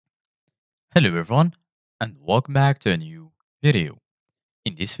Hello everyone and welcome back to a new video.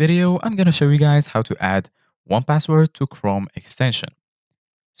 In this video, I'm going to show you guys how to add 1Password to Chrome extension.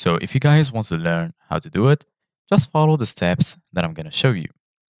 So if you guys want to learn how to do it, just follow the steps that I'm going to show you.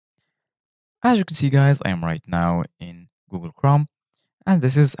 As you can see guys, I am right now in Google Chrome and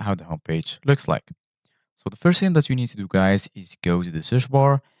this is how the homepage looks like. So the first thing that you need to do guys is go to the search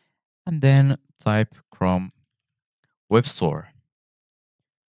bar and then type Chrome Web Store.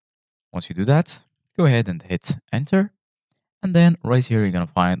 Once you do that, go ahead and hit enter. And then right here, you're going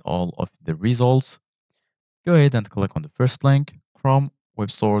to find all of the results. Go ahead and click on the first link,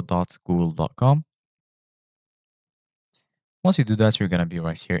 chromewebstore.google.com. Once you do that, you're going to be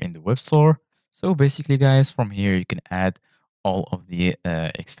right here in the web store. So basically, guys, from here, you can add all of the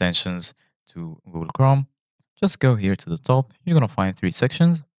extensions to Google Chrome. Just go here to the top. You're going to find three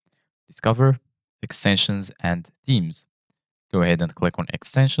sections: Discover, Extensions, and Themes. Go ahead and click on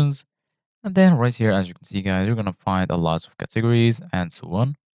Extensions. And then right here, as you can see, guys, you're going to find a lot of categories and so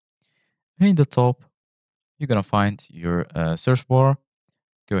on. In the top, you're going to find your search bar.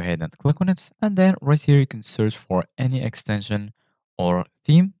 Go ahead and click on it. And then right here, you can search for any extension or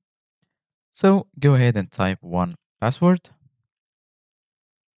theme. So go ahead and type 1Password.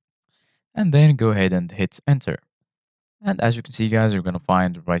 And then go ahead and hit enter. And as you can see, guys, you're going to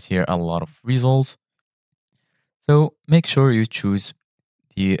find right here a lot of results. So make sure you choose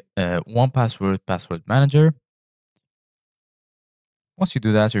the 1Password password manager. Once you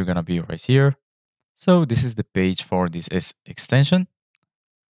do that, you're going to be right here. So this is the page for this extension.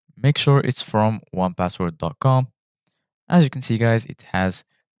 Make sure it's from 1password.com. As you can see, guys, it has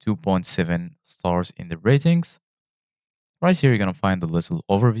 2.7 stars in the ratings. Right here, you're going to find a little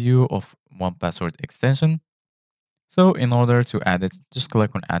overview of 1Password extension. So in order to add it, just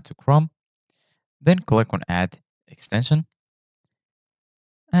click on Add to Chrome, then click on Add Extension.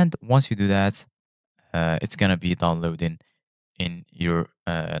 And once you do that, it's going to be downloading in your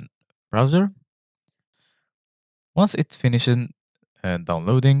browser. Once it's finishes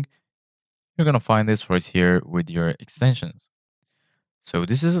downloading, you're going to find this right here with your extensions. So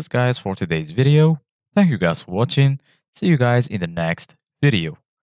this is it guys for today's video. Thank you guys for watching. See you guys in the next video.